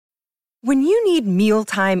When you need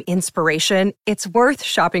mealtime inspiration, it's worth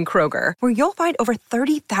shopping Kroger, where you'll find over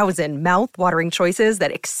 30,000 mouth-watering choices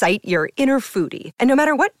that excite your inner foodie. And no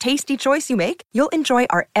matter what tasty choice you make, you'll enjoy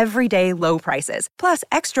our everyday low prices, plus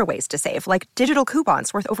extra ways to save, like digital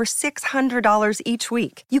coupons worth over $600 each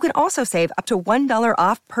week. You can also save up to $1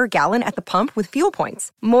 off per gallon at the pump with fuel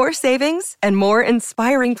points. More savings and more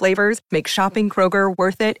inspiring flavors make shopping Kroger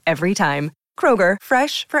worth it every time. Kroger,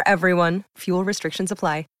 fresh for everyone. Fuel restrictions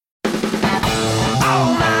apply.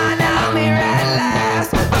 Oh man, I'm here at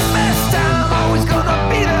last. The best time, always gonna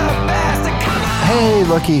be the best. Come on. Hey,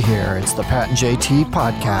 looky here. It's the Pat and JT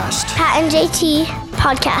podcast. Pat and JT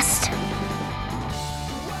podcast.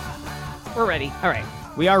 We're ready. All right.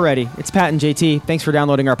 We are ready. It's Pat and JT. Thanks for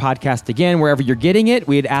downloading our podcast again. Wherever you're getting it,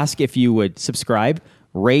 we'd ask if you would subscribe,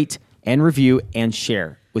 rate, and review, and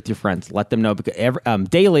share with your friends. Let them know, because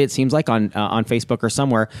daily, it seems like on Facebook or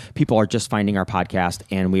somewhere, people are just finding our podcast,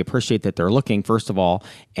 and we appreciate that they're looking, first of all,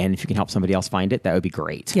 and if you can help somebody else find it, that would be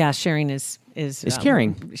great. Yeah, sharing is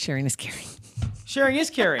caring. Sharing is caring. Sharing is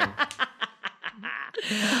caring.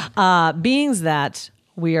 Beings that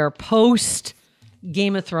we are post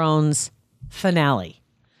Game of Thrones finale,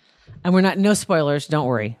 and we're not, no spoilers, don't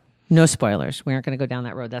worry. No spoilers. We aren't going to go down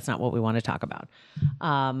that road. That's not what we want to talk about.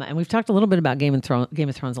 And we've talked a little bit about Game of Thrones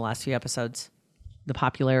the last few episodes, the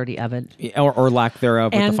popularity of it, or lack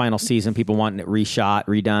thereof with the final season. People wanting it reshot,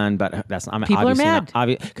 redone, but that's not. People are mad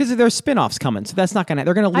because there's spin-offs coming. So that's not going to.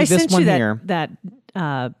 They're going to leave this one here. That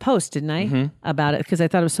post, didn't I, about it? Because I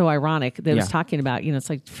thought it was so ironic that it was talking about, it's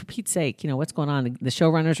like, for Pete's sake, what's going on? The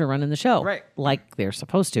showrunners are running the show, right, like they're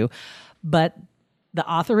supposed to, but the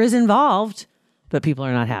author is involved. But people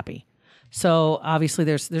are not happy. So obviously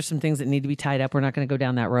there's some things that need to be tied up. We're not going to go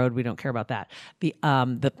down that road. We don't care about that. The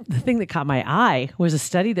thing that caught my eye was a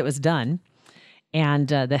study that was done, and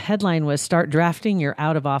the headline was "Start drafting your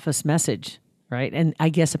out of office message." Right, and I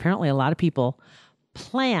guess apparently a lot of people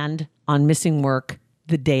planned on missing work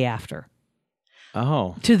the day after.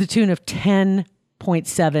 Oh, to the tune of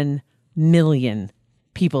 10.7 million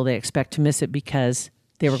people they expect to miss it because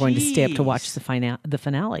they were going to stay up to watch the finale, the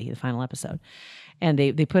final episode. And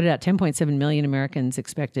they put it out, 10.7 million Americans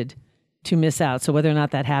expected to miss out. So whether or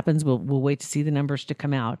not that happens, we'll wait to see the numbers to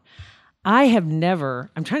come out. I'm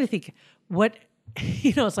trying to think what,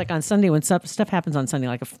 it's like on Sunday when stuff happens on Sunday,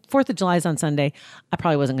 like if 4th of July is on Sunday, I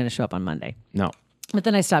probably wasn't going to show up on Monday. No. But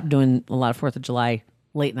then I stopped doing a lot of 4th of July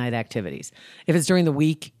late night activities. If it's during the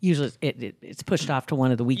week, usually it's pushed off to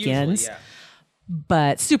one of the weekends. Usually, yeah.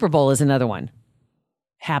 But Super Bowl is another one.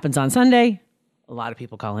 Happens on Sunday. A lot of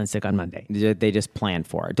people call in sick on Monday. They just plan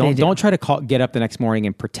for it. Don't try to get up the next morning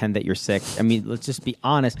and pretend that you're sick. I mean, let's just be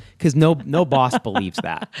honest, because no boss believes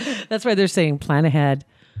that. That's why they're saying plan ahead.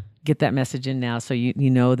 Get that message in now, so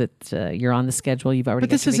you know that you're on the schedule. You've already.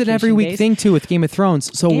 But this is an every week thing too with Game of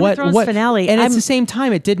Thrones. So Game of Thrones finale, and at the same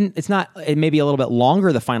time, it's not. It may be a little bit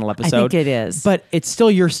longer, the final episode. I think it is, but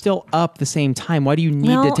you're still up the same time. Why do you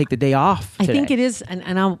need to take the day off today? I think it is, and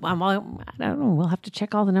I don't know. We'll have to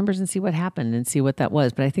check all the numbers and see what happened and see what that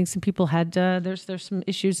was. But I think some people had there's some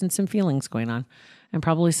issues and some feelings going on. And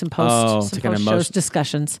probably some post-show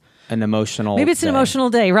discussions. An emotional Maybe it's an emotional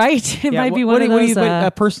day, right? It might be one of those...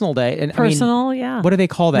 a personal day. And, personal, yeah. What do they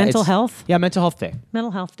call that? Mental health? Yeah, mental health day.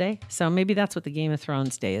 Mental health day. So maybe that's what the Game of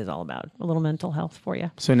Thrones day is all about. A little mental health for you.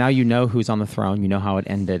 So now you know who's on the throne. You know how it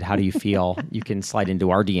ended. How do you feel? You can slide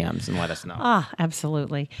into our DMs and let us know.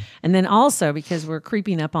 Absolutely. And then also, because we're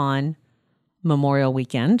creeping up on Memorial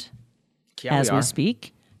Weekend, as we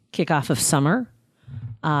speak, kickoff of summer,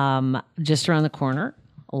 just around the corner.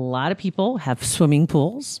 A lot of people have swimming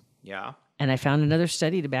pools. Yeah. And I found another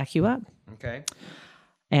study to back you up. Okay.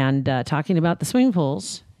 And talking about the swimming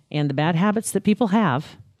pools and the bad habits that people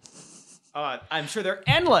have. I'm sure they're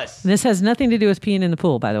endless. This has nothing to do with peeing in the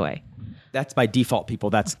pool, by the way. That's by default,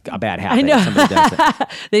 people. That's a bad habit. I know. If somebody does it.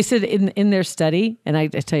 They said in their study, and I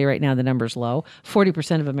tell you right now, the number's low,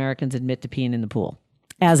 40% of Americans admit to peeing in the pool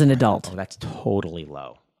as an adult. Oh, that's totally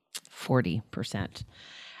low. 40%.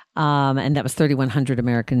 And that was 3,100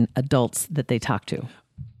 American adults that they talked to.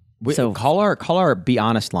 So call our Be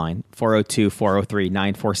Honest line,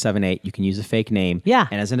 402-403-9478. You can use a fake name. Yeah.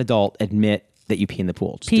 And as an adult, admit that you pee in the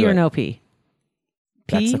pool. Just pee or no pee?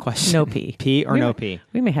 That's the question. No pee. Pee or no pee?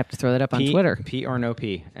 We may have to throw that up on Twitter. Pee or no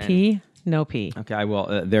pee? Pee, no pee. Okay, I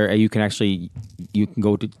will. You can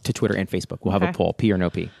go to Twitter and Facebook. We'll have a poll, pee or no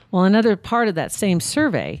pee. Well, another part of that same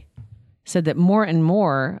survey said that more and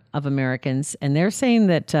more of Americans, and they're saying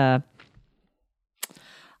that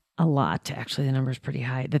a lot, actually the number is pretty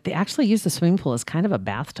high, that they actually use the swimming pool as kind of a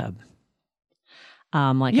bathtub.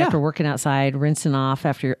 After working outside, rinsing off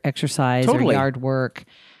after exercise or yard work.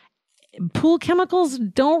 pool chemicals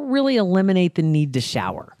don't really eliminate the need to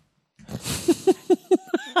shower.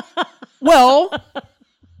 Well,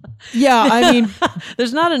 yeah, I mean,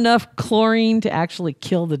 There's not enough chlorine to actually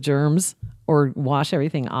kill the germs or wash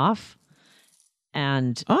everything off.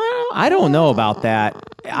 And I don't know about that.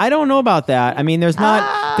 I mean, there's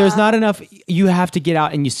not enough. You have to get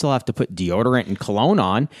out and you still have to put deodorant and cologne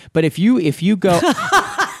on. But if you go,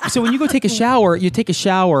 so when you go take a shower, you take a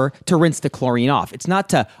shower to rinse the chlorine off. It's not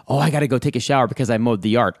to, I got to go take a shower because I mowed the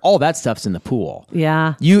yard. All that stuff's in the pool.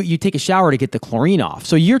 yeah, You take a shower to get the chlorine off.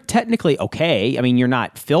 So you're technically okay. I mean, you're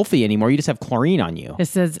not filthy anymore. You just have chlorine on you. it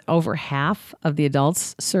says over half of the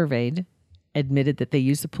adults surveyed admitted that they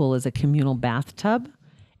use the pool as a communal bathtub,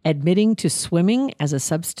 admitting to swimming as a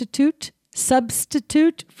substitute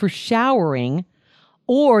for showering,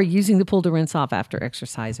 or using the pool to rinse off after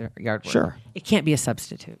exercise or yard work. Sure. It can't be a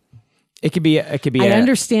substitute. It could be. I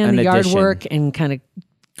understand an the yard addition. work and kind of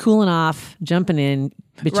cooling off, jumping in,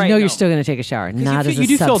 but Right, you're no. still going to take a shower, not as a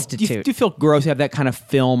do substitute. you do feel gross. You have that kind of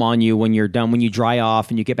film on you when you're done, when you dry off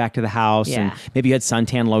and you get back to the house and Yeah. maybe you had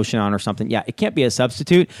suntan lotion on or something. Yeah, it can't be a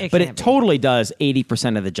substitute, but can't it be. totally does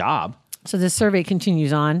 80% of the job. So this survey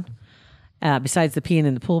continues on. Besides the peeing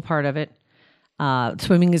in the pool part of it,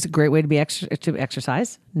 swimming is a great way to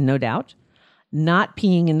exercise, no doubt. Not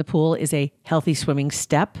peeing in the pool is a healthy swimming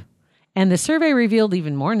step. And the survey revealed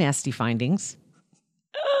even more nasty findings.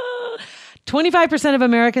 25% of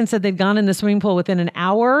Americans said they'd gone in the swimming pool within an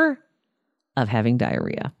hour of having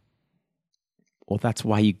diarrhea. Well, that's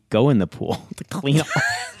why you go in the pool to clean up.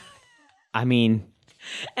 I mean,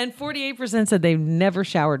 And 48% said they've never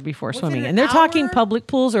showered before swimming. And they're talking public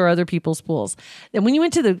pools or other people's pools. And when you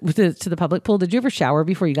went to the public pool, did you ever shower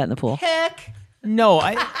before you got in the pool? no,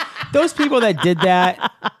 those people that did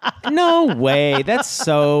that, no way. That's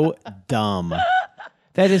so dumb.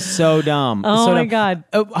 That is so dumb. Oh, so my dumb.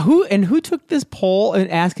 God. Who took this poll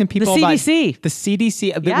and asking people The about CDC. the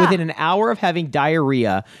CDC? Yeah. Within an hour of having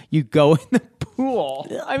diarrhea, you go in the pool.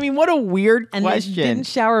 I mean, what a weird And they question. didn't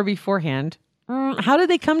shower beforehand. How did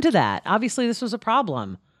they come to that? Obviously, this was a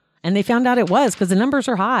problem. And they found out it was because the numbers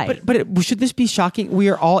are high. But should this be shocking? We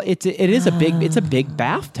are all. It's a big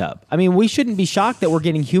bathtub. I mean, we shouldn't be shocked that we're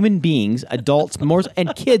getting human beings, adults, more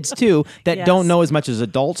and kids too, that Yes. don't know as much as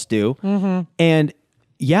adults do. Mm-hmm. And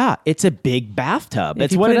yeah, it's a big bathtub.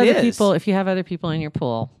 That's if you what put it other is. people, if you have other people in your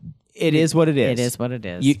pool, It is what it is. it is what it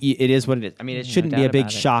is. It is what it is. I mean, it shouldn't be a doubt big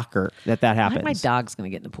about it. shocker that I happens. think my dog's going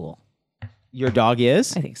to get in the pool. Your dog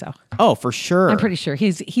is? I think so. Oh, for sure. I'm pretty sure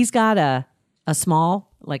he's got a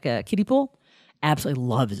small, like a kiddie pool. Absolutely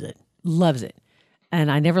loves it.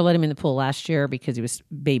 And I never let him in the pool last year because he was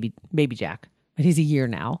baby Jack, but he's a year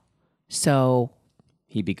now, so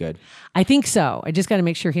He'd be good. I think so. I just got to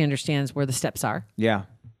make sure he understands where the steps are Yeah.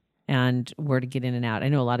 and where to get in and out. I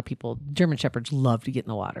know a lot of people, German Shepherds, love to get in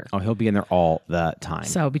the water. Oh, he'll be in there all the time.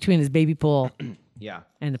 So between his baby pool yeah.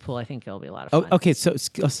 and the pool, I think it'll be a lot of Oh, fun. okay. So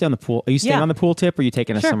let's stay on the pool. Are you staying Yeah. on the pool tip or are you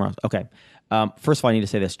taking us Sure. somewhere else? Okay. First of all, I need to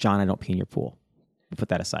say this. John, I don't pee in your pool. Put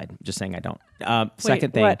that aside. I'm just saying I don't.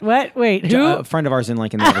 Second thing. What? Wait, who? A friend of ours in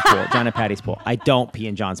Lincoln, they have a pool. John and Patty's pool. I don't pee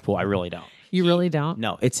in John's pool. I really don't. You really don't?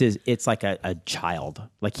 No, it's like a child.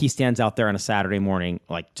 Like he stands out there on a Saturday morning,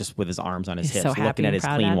 like just with his arms on his He's hips, so happy looking at and his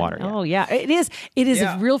proud clean of it. water. Yeah. Oh yeah, it is. It is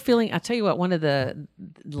Yeah. a real feeling. I'll tell you what. One of the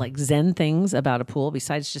like Zen things about a pool,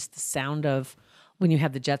 besides just the sound of when you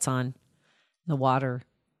have the jets on, the water,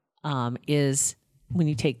 is when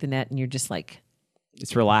you take the net and you're just like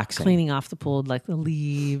It's relaxing. cleaning off the pool, like the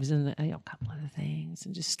leaves and a couple other things,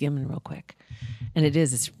 and just skimming real quick. And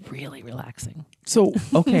it's really relaxing. So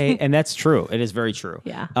okay, and that's true. It is very true.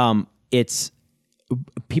 Yeah. It's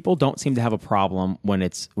people don't seem to have a problem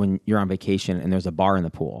when you're on vacation and there's a bar in the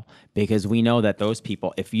pool, because we know that those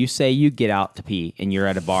people, if you say you get out to pee and you're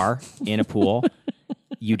at a bar in a pool,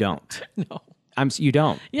 you don't. No. You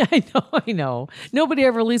don't. Yeah, I know. Nobody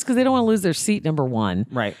ever leaves because they don't want to lose their seat, number one.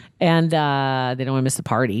 Right. And they don't want to miss the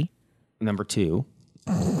party. Number two.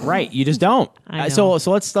 Right. You just don't. I So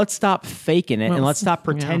know. let's stop faking it and Well, let's stop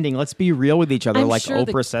pretending. Let's be real with each other, I'm like sure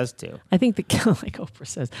Oprah says to. I think like Oprah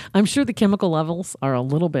says, I'm sure the chemical levels are a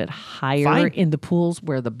little bit higher Fine. in the pools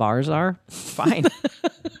where the bars are. Fine.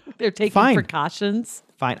 They're taking Fine. precautions.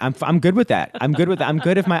 Fine. I'm good with that. I'm good with that. I'm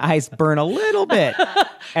good if my eyes burn a little bit.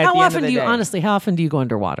 How often do you go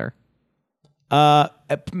underwater?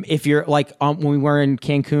 If you're like when we were in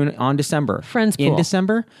Cancun on December, Friends in pool.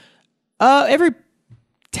 December, every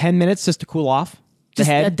 10 minutes just to cool off. the Just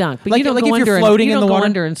head. a dunk. But like, you don't like go if under you're and- floating you in don't the go water.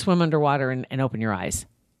 under and swim underwater and open your eyes.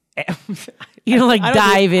 You don't like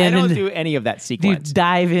dive in. I don't and do any of that you sequence.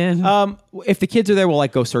 dive in. If the kids are there, we'll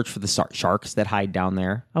like go search for the sharks that hide down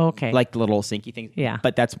there. Okay. Like the little sinky things. Yeah.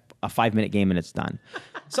 But that's a 5-minute game and it's done.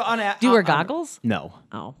 So Do you wear goggles? No.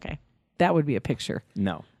 Oh, okay. That would be a picture.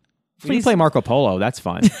 No. We Please. can play Marco Polo. That's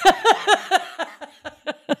fun.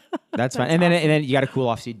 That's fun. And then you got to cool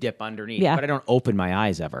off so you dip underneath. Yeah. But I don't open my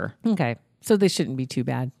eyes ever. Okay. So they shouldn't be too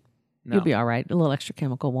bad. No. You'll be all right. A little extra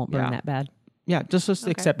chemical won't burn Yeah. that bad. Yeah, just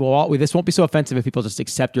accept. Well, this won't be so offensive if people just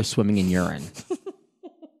accept you're swimming in urine.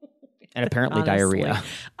 And apparently Honestly. diarrhea.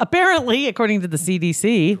 Apparently, according to the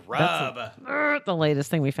CDC, Rub. that's the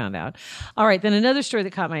latest thing we found out. All right, then another story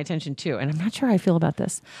that caught my attention too, and I'm not sure how I feel about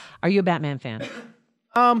this. Are you a Batman fan?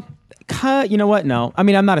 You know what? No. I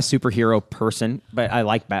mean, I'm not a superhero person, but I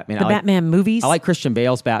like Batman. The Batman movies? I like Christian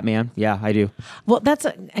Bale's Batman. Yeah, I do. Well,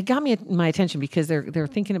 it got my attention because they're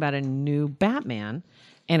thinking about a new Batman,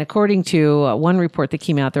 and according to one report that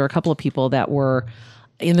came out, there were a couple of people that were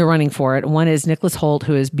in the running for it. One is Nicholas Hoult,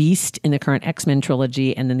 who is Beast in the current X-Men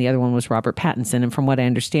trilogy, and then the other one was Robert Pattinson. And from what I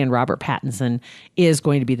understand, Robert Pattinson is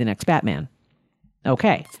going to be the next Batman.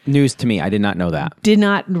 Okay. News to me. I did not know that. Did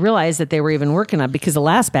not realize that they were even working on, because the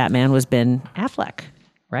last Batman was Ben Affleck,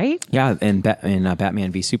 right? Yeah, and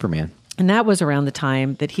Batman v Superman. And that was around the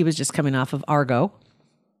time that he was just coming off of Argo.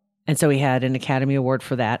 And so he had an Academy Award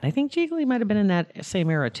for that. I think Jiggly might have been in that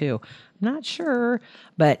same era too. I'm not sure.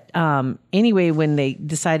 But anyway, when they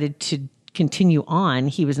decided to continue on,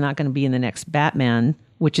 he was not going to be in the next Batman,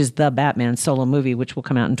 which is the Batman solo movie, which will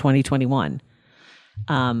come out in 2021.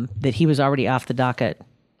 That he was already off the docket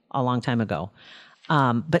a long time ago.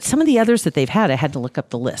 But some of the others that they've had, I had to look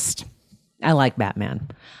up the list. I like Batman.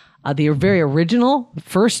 The very original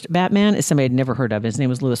first Batman is somebody I'd never heard of. His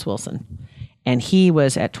name was Lewis Wilson. And he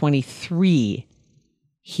was at 23.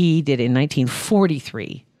 He did in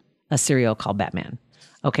 1943 a serial called Batman.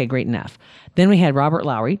 Okay, great enough. Then we had Robert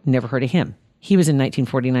Lowry. Never heard of him. He was in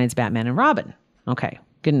 1949's Batman and Robin. Okay,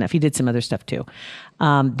 good enough. He did some other stuff too.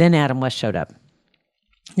 Then Adam West showed up.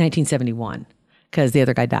 1971, because the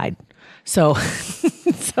other guy died. So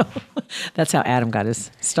that's how Adam got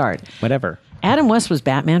his start. Whatever. Adam West was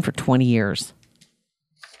Batman for 20 years.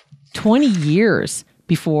 20 years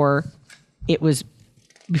before it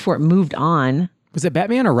moved on. Was it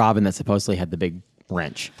Batman or Robin that supposedly had the big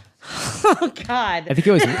wrench? Oh God. I think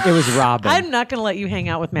it was Robin. I'm not going to let you hang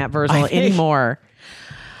out with Matt Virgil anymore.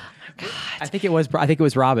 I think it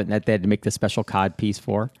was Robin that they had to make the special cod piece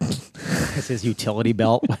for, because his utility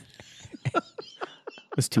belt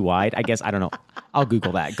was too wide. I guess, I don't know. I'll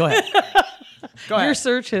Google that. Go ahead. Your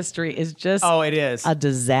search history is just it is a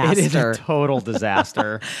disaster. It is a total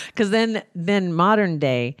disaster. Because then modern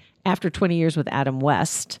day, after 20 years with Adam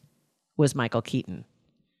West, was Michael Keaton,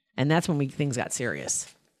 and that's when things got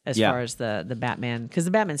serious. As far as the Batman, because the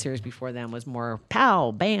Batman series before them was more pow,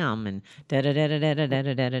 bam, and da da da da da da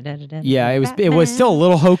da da da da. Yeah, it was still a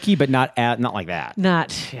little hokey, but not like that.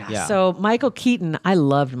 Yeah. So Michael Keaton, I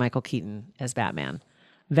loved Michael Keaton as Batman.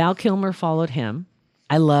 Val Kilmer followed him.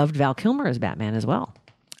 I loved Val Kilmer as Batman as well.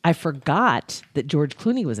 I forgot that George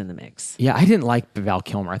Clooney was in the mix. Yeah, I didn't like Val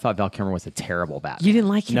Kilmer. I thought Val Kilmer was a terrible Batman. You didn't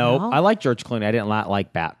like him? No, at all? I like George Clooney. I didn't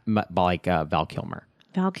like Val Kilmer.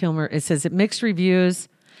 Val Kilmer. It says it mixed reviews.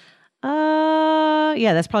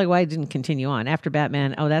 Yeah, that's probably why I didn't continue on after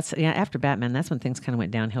Batman. After Batman, that's when things kind of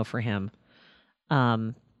went downhill for him.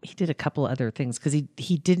 He did a couple other things because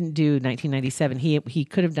he didn't do 1997. He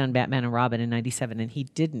could have done Batman and Robin in 97, and he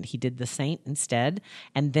didn't. He did The Saint instead,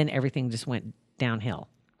 and then everything just went downhill.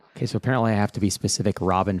 Okay, so apparently I have to be specific.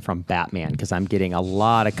 Robin from Batman, because I'm getting a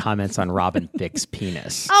lot of comments on Robin Thicke's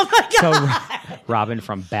penis. Oh my God! So Robin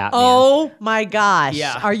from Batman. Oh my gosh!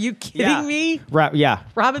 Yeah. Are you kidding me? Yeah.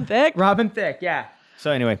 Robin Thicke? Robin Thicke. Yeah.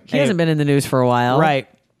 So anyway, He hasn't been in the news for a while, right.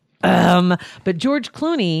 But George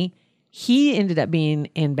Clooney, he ended up being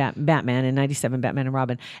in Batman in 97, Batman and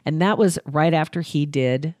Robin. And that was right after he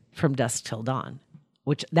did From Dusk Till Dawn,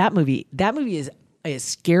 which that movie is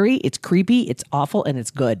scary, it's creepy, it's awful, and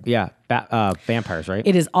it's good. Yeah. Vampires, right?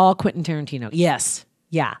 It is all Quentin Tarantino. Yes.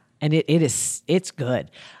 Yeah. And it's good.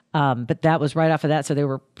 But that was right off of that. So they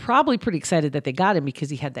were probably pretty excited that they got him because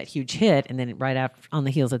he had that huge hit. And then right after, on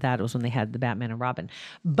the heels of that, was when they had the Batman and Robin.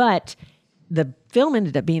 But the film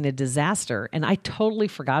ended up being a disaster. And I totally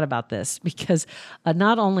forgot about this because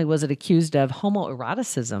not only was it accused of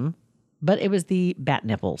homoeroticism, but it was the bat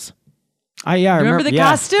nipples. I Remember the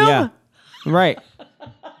costume? Yeah. Right.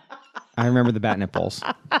 I remember the bat nipples.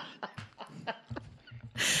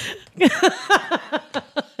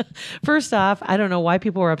 First off, I don't know why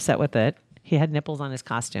people were upset with it. He had nipples on his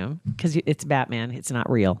costume because it's Batman. It's not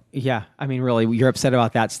real. Yeah, I mean, really, you're upset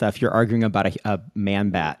about that stuff. You're arguing about a man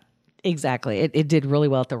bat. Exactly. It did really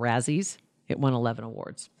well at the Razzies. It won 11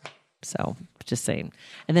 awards. So just saying.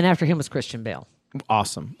 And then after him was Christian Bale.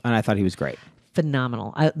 Awesome, and I thought he was great.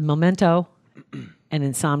 Phenomenal. Memento and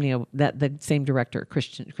Insomnia, that the same director,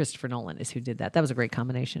 Christopher Nolan, is who did that. That was a great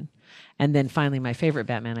combination. And then finally, my favorite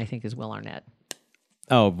Batman, I think, is Will Arnett.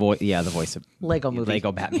 Oh, boy, yeah, the voice of Lego movie.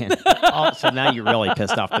 Lego Batman. So now you're really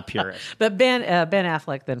pissed off the purists. But Ben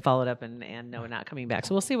Affleck then followed up and no, not coming back.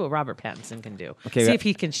 So we'll see what Robert Pattinson can do. Okay, see if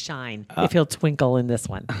he can shine, if he'll twinkle in this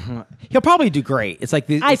one. He'll probably do great. It's like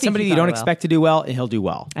I think somebody he you don't probably will. expect to do well, and he'll do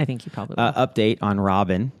well. I think he probably will. Update on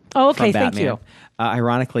Robin. Oh, okay, from thank Batman. you.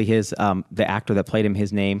 Ironically, his the actor that played him,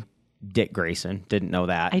 his name, Dick Grayson. Didn't know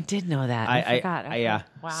that. I did know that. I forgot. Okay. Yeah.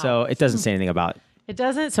 Wow. So it doesn't say anything about. It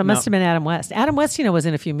doesn't? So it must have been Adam West. Adam West, was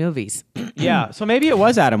in a few movies. Yeah. So maybe it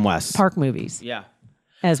was Adam West. Park movies, Yeah.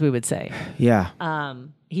 as we would say. Yeah.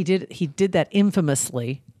 He did that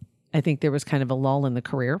infamously. I think there was kind of a lull in the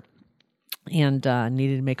career and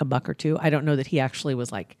needed to make a buck or two. I don't know that he actually was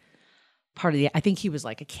like part of the. I think he was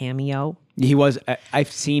like a cameo. He was.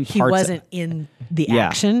 I've seen parts. He wasn't in the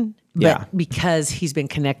action, but Yeah. because he's been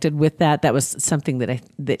connected with that, that was something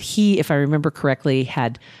that he, if I remember correctly,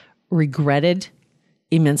 had regretted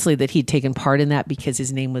immensely that he'd taken part in that because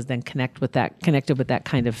his name was then connected with that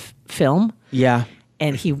kind of film. Yeah.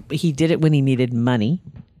 And he did it when he needed money.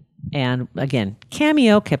 And again,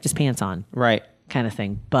 cameo, kept his pants on, Right. kind of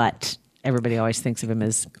thing. But everybody always thinks of him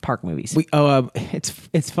as Park movies.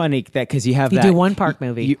 It's funny that because you have You that. do one Park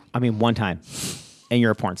movie. One time, and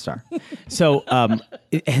you're a porn star. So,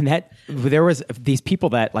 and that there was these people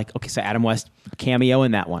that like, okay, so Adam West cameo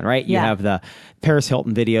in that one, right? You Yeah. have the Paris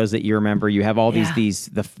Hilton videos that you remember. You have all Yeah.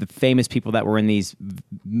 the famous people that were in these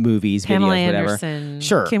movies, Pamela videos, whatever. Anderson,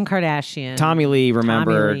 Sure. Kim Kardashian, Tommy Lee,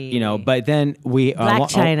 remember, Tommy Lee. but then we Blac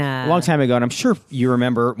Chyna. a long time ago, and I'm sure you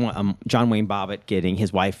remember John Wayne Bobbitt getting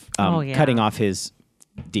his wife yeah. cutting off his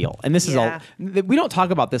deal. And this Yeah. is we don't talk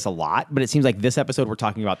about this a lot, but it seems like this episode we're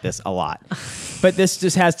talking about this a lot. But this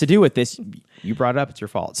just has to do with this. You brought it up; it's your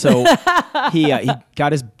fault. So he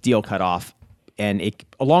got his deal cut off, and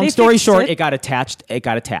long They story fixed short, it. it got attached.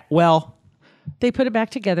 Well. They put it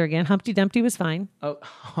back together again. Humpty Dumpty was fine. Oh,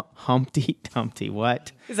 Humpty Dumpty.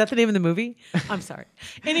 What? Is that the name of the movie? I'm sorry.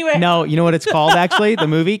 Anyway. No, you know what it's called actually, the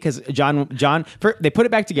movie? Because they put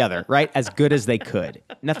it back together, right? As good as they could.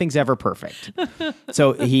 Nothing's ever perfect.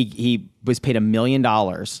 So he was paid $1 million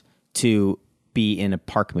to be in a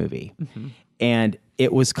Park movie. Mm-hmm. And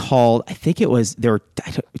it was called, I think there were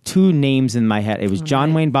two names in my head. It was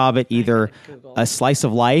John Wayne Bobbitt, either A Slice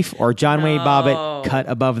of Life or John Wayne Bobbitt Cut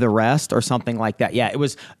Above the Rest or something like that. Yeah, it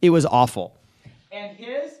was awful. And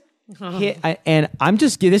and I'm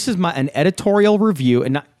just, this is an editorial review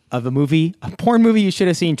of a porn movie you should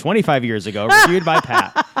have seen 25 years ago, reviewed by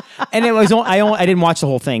Pat. And it was, I didn't watch the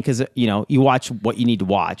whole thing because, you watch what you need to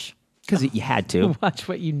watch because you had to. Watch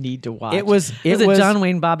what you need to watch. Was it John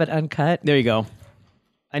Wayne Bobbitt Uncut? There you go.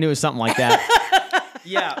 I knew it was something like that.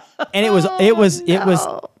 Yeah. And it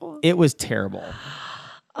was terrible.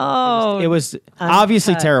 Oh. It was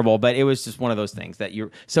obviously terrible, but it was just one of those things that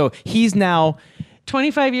so he's now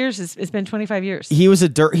 25 years. It's been 25 years. he was a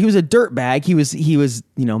dirt bag. He was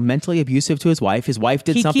mentally abusive to his wife. His wife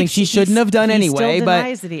did something she shouldn't have done anyway, still but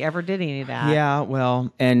denies that he ever did any of that. yeah,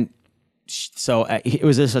 well, and so it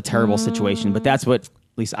was just a terrible situation, but that's what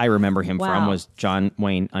at least I remember him from was John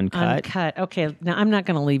Wayne Uncut. Okay. Now I'm not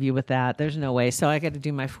going to leave you with that. There's no way. So I got to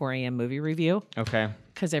do my 4 a.m. movie review. Okay.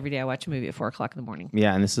 Because every day I watch a movie at 4 o'clock in the morning.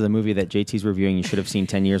 Yeah, and this is a movie that JT's reviewing. You should have seen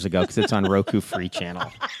 10 years ago because it's on Roku free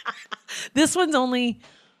channel. This one's only,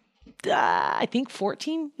 I think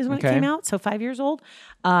 14 is when it Okay. came out. So 5 years old.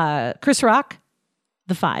 Chris Rock,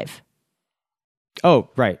 The Five. Oh,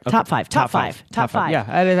 right. Okay. Top five. Top five.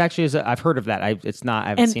 Yeah, it actually is. I've heard of that. I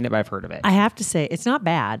haven't seen it, but I've heard of it. I have to say, it's not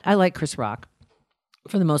bad. I like Chris Rock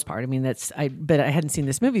for the most part. I mean, but I hadn't seen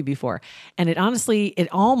this movie before. And it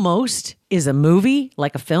almost is a movie,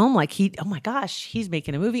 like a film. Like oh my gosh, he's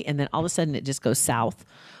making a movie. And then all of a sudden it just goes south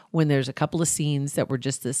when there's a couple of scenes that were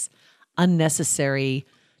just this unnecessary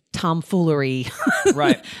tomfoolery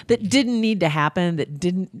Right. that didn't need to happen,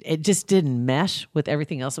 it just didn't mesh with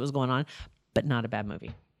everything else that was going on, but not a bad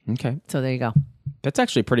movie. Okay. So there you go. That's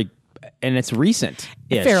actually pretty, and it's recent.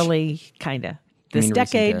 Fairly, kind of. This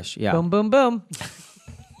decade. recent-ish, yeah. Boom, boom, boom.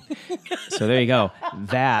 So there you go.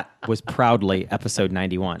 That was proudly episode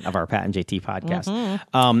 91 of our Pat and JT podcast.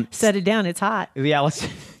 Mm-hmm. Set it down. It's hot. Yeah,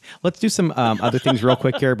 let's do some other things real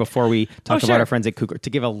quick here before we talk about sure. our friends at Cougar to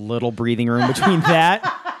give a little breathing room between that.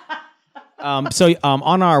 So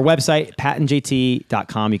on our website,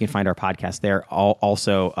 patandjt.com, you can find our podcast there.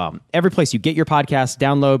 Also, every place you get your podcast,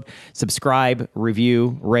 download, subscribe,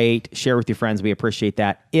 review, rate, share with your friends. We appreciate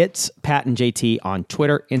that. It's Pat and JT on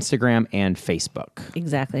Twitter, Instagram, and Facebook.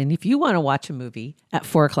 Exactly. And if you want to watch a movie at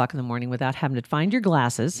 4 o'clock in the morning without having to find your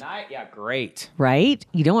glasses, Yeah, great. right?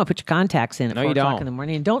 You don't want to put your contacts in at No, 4 you o'clock don't. in the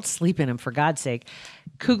morning, and don't sleep in them, for God's sake.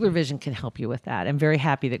 Kugler Vision can help you with that. I'm very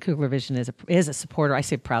happy that Kugler Vision is a supporter. I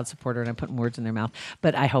say proud supporter, and I'm putting words in their mouth,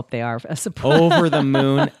 but I hope they are a supporter. Over the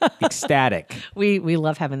moon, ecstatic. We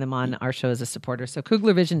love having them on our show as a supporter. So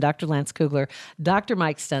Kugler Vision, Dr. Lance Kugler, Dr.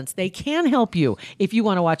 Mike Stunts, they can help you if you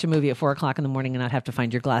want to watch a movie at 4 o'clock in the morning and not have to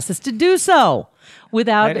find your glasses to do so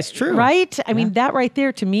without. That is true. Right? I mean, that right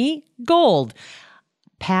there, to me, gold.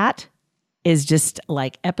 Pat is just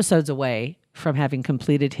like episodes away from having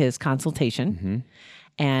completed his consultation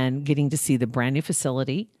and getting to see the brand new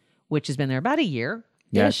facility, which has been there about a year.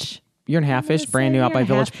 Yes. Year and a half-ish, brand new out by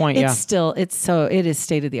Village Point. It is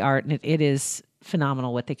state of the art, and it is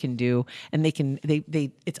phenomenal what they can do. And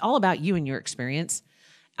it's all about you and your experience.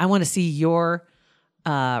 I want to see your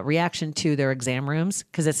reaction to their exam rooms,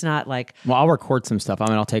 because it's not like, Well, I'll record some stuff.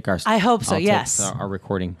 I'll take our. I hope so, I'll take yes. our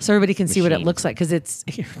recording. so everybody can see what it machine. looks like, because it's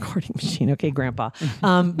a recording machine. Okay, Grandpa.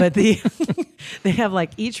 But they have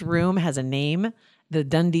like each room has a name. The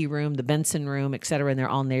Dundee room, the Benson room, et cetera, and they're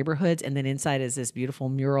all neighborhoods. And then inside is this beautiful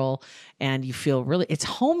mural, and you feel really, it's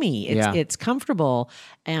homey. It's comfortable.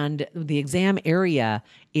 And the exam area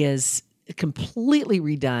is completely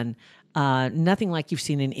redone. Nothing like you've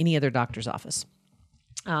seen in any other doctor's office.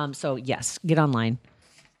 So yes, get online,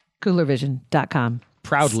 kuglervision.com.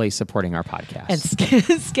 Proudly supporting our podcast.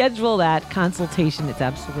 And schedule that consultation. It's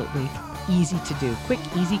absolutely easy to do. Quick,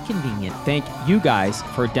 easy, convenient. Thank you guys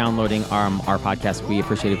for downloading our podcast. We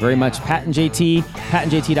appreciate it very much. Pat and JT,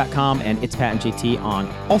 patandjt.com, and it's Pat and JT on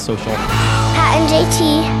all social. Pat and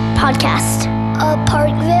JT Podcast, a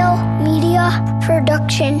Parkville Media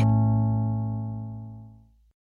Production.